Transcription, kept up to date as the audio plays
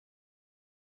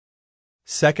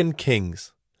2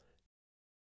 Kings.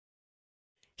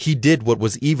 He did what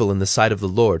was evil in the sight of the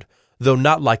Lord, though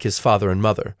not like his father and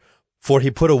mother, for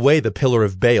he put away the pillar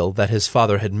of Baal that his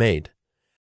father had made.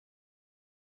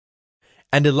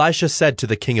 And Elisha said to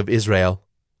the king of Israel,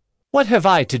 "What have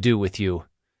I to do with you?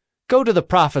 Go to the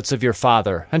prophets of your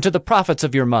father and to the prophets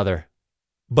of your mother."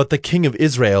 But the king of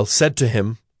Israel said to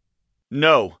him,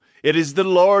 "No, it is the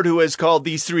Lord who has called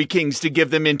these 3 kings to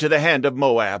give them into the hand of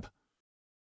Moab."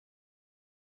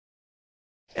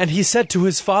 And he said to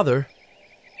his father,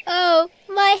 "Oh,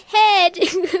 my head,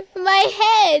 my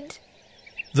head!"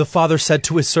 The father said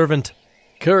to his servant,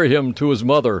 "Carry him to his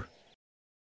mother."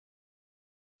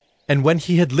 And when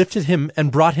he had lifted him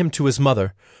and brought him to his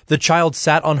mother, the child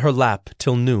sat on her lap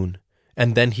till noon,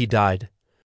 and then he died.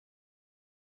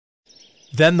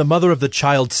 Then the mother of the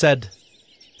child said,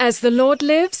 "As the Lord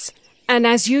lives, and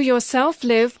as you yourself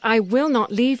live, I will not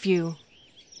leave you."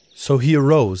 So he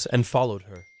arose and followed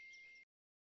her.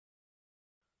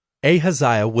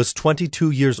 Ahaziah was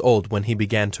 22 years old when he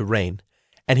began to reign,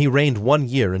 and he reigned 1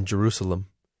 year in Jerusalem.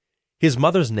 His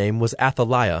mother's name was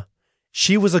Athaliah.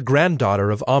 She was a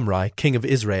granddaughter of Omri, king of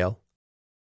Israel.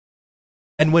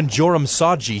 And when Joram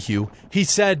saw Jehu, he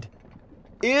said,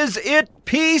 "Is it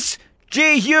peace,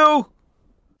 Jehu?"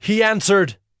 He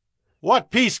answered, "What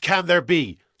peace can there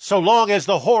be, so long as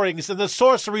the whorings and the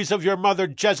sorceries of your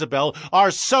mother Jezebel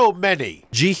are so many?"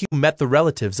 Jehu met the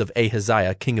relatives of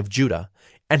Ahaziah, king of Judah,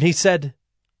 and he said,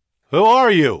 "Who are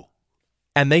you?"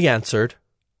 And they answered,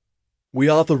 "We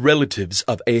are the relatives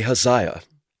of Ahaziah,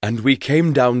 and we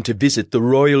came down to visit the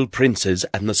royal princes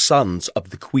and the sons of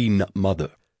the queen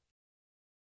mother."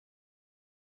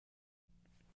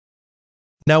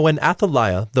 Now when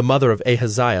Athaliah, the mother of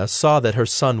Ahaziah, saw that her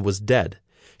son was dead,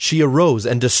 she arose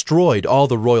and destroyed all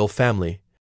the royal family.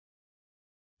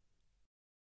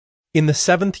 In the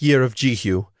 7th year of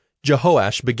Jehu,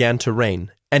 Jehoash began to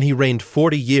reign, and he reigned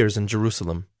 40 years in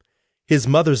Jerusalem. His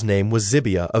mother's name was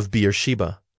Zibiah of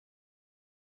Beersheba.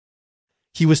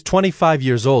 He was 25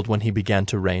 years old when he began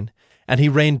to reign, and he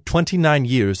reigned 29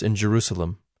 years in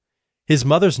Jerusalem. His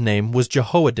mother's name was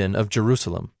Jehoaddin of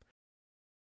Jerusalem.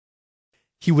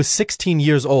 He was 16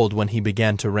 years old when he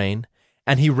began to reign,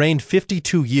 and he reigned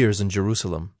 52 years in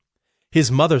Jerusalem.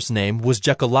 His mother's name was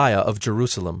Jechaliah of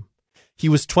Jerusalem. He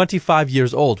was 25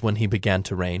 years old when he began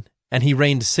to reign, and he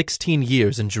reigned 16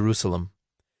 years in Jerusalem.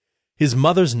 His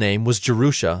mother's name was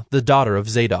Jerusha, the daughter of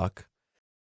Zadok.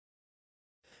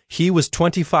 He was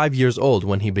 25 years old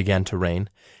when he began to reign,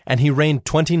 and he reigned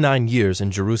 29 years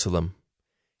in Jerusalem.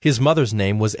 His mother's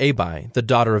name was Abi, the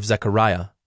daughter of Zechariah.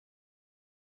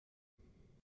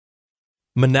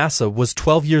 Manasseh was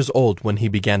 12 years old when he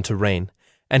began to reign,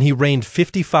 and he reigned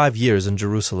 55 years in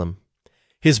Jerusalem.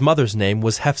 His mother's name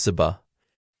was Hephzibah.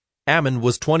 Ammon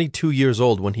was 22 years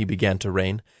old when he began to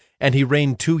reign, and he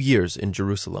reigned 2 years in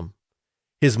Jerusalem.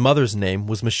 His mother's name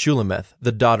was Meshullemeth,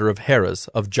 the daughter of Harez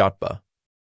of Jotbah.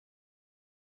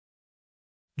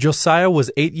 Josiah was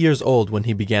 8 years old when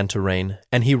he began to reign,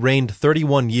 and he reigned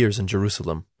 31 years in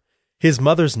Jerusalem. His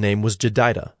mother's name was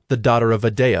Jedidah, the daughter of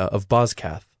Adaiah of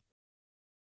Bozkath.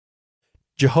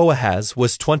 Jehoahaz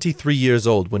was 23 years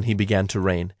old when he began to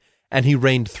reign, and he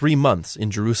reigned 3 months in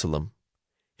Jerusalem.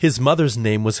 His mother's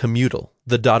name was Hamudal,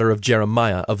 the daughter of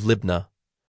Jeremiah of Libnah.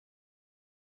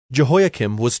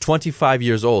 Jehoiakim was 25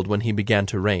 years old when he began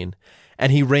to reign,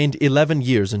 and he reigned 11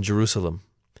 years in Jerusalem.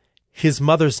 His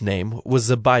mother's name was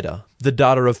Zebidah, the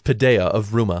daughter of Pedaiah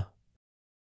of Rumah.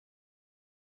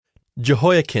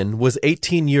 Jehoiakim was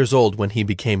 18 years old when he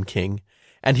became king,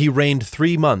 and he reigned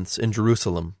 3 months in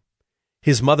Jerusalem.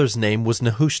 His mother's name was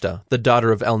Nehushta, the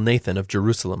daughter of Elnathan of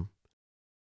Jerusalem.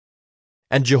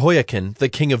 And Jehoiakim, the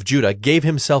king of Judah, gave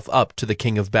himself up to the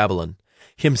king of Babylon,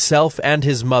 himself and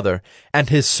his mother, and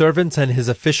his servants and his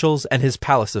officials and his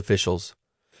palace officials.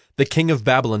 The king of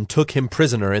Babylon took him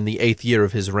prisoner in the 8th year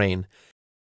of his reign,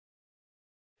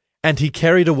 and he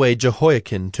carried away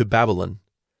Jehoiakim to Babylon.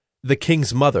 The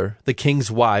king's mother, the king's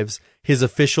wives, his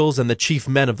officials, and the chief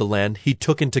men of the land he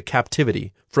took into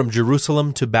captivity from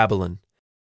Jerusalem to Babylon.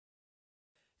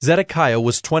 Zedekiah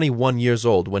was 21 years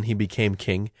old when he became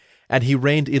king, and he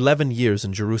reigned 11 years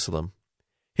in Jerusalem.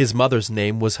 His mother's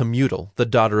name was Hamudal, the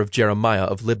daughter of Jeremiah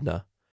of Libnah.